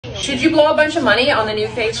Should you blow a bunch of money on the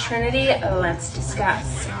NuFace Trinity? Let's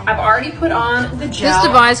discuss. I've already put on the gel. This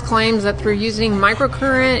device claims that through using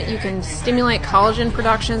microcurrent, you can stimulate collagen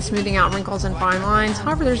production, smoothing out wrinkles and fine lines.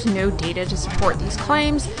 However, there's no data to support these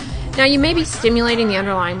claims. Now, you may be stimulating the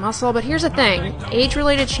underlying muscle, but here's the thing.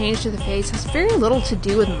 Age-related change to the face has very little to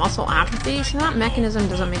do with muscle atrophy, so that mechanism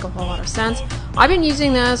doesn't make a whole lot of sense. I've been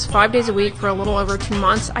using this 5 days a week for a little over 2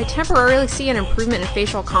 months. I temporarily see an improvement in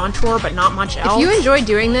facial contour, but not much else. If you enjoy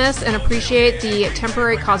doing this and appreciate the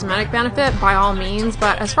temporary cosmetic benefit, by all means,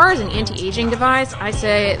 but as far as an anti-aging device, I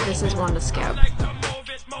say this is one to skip.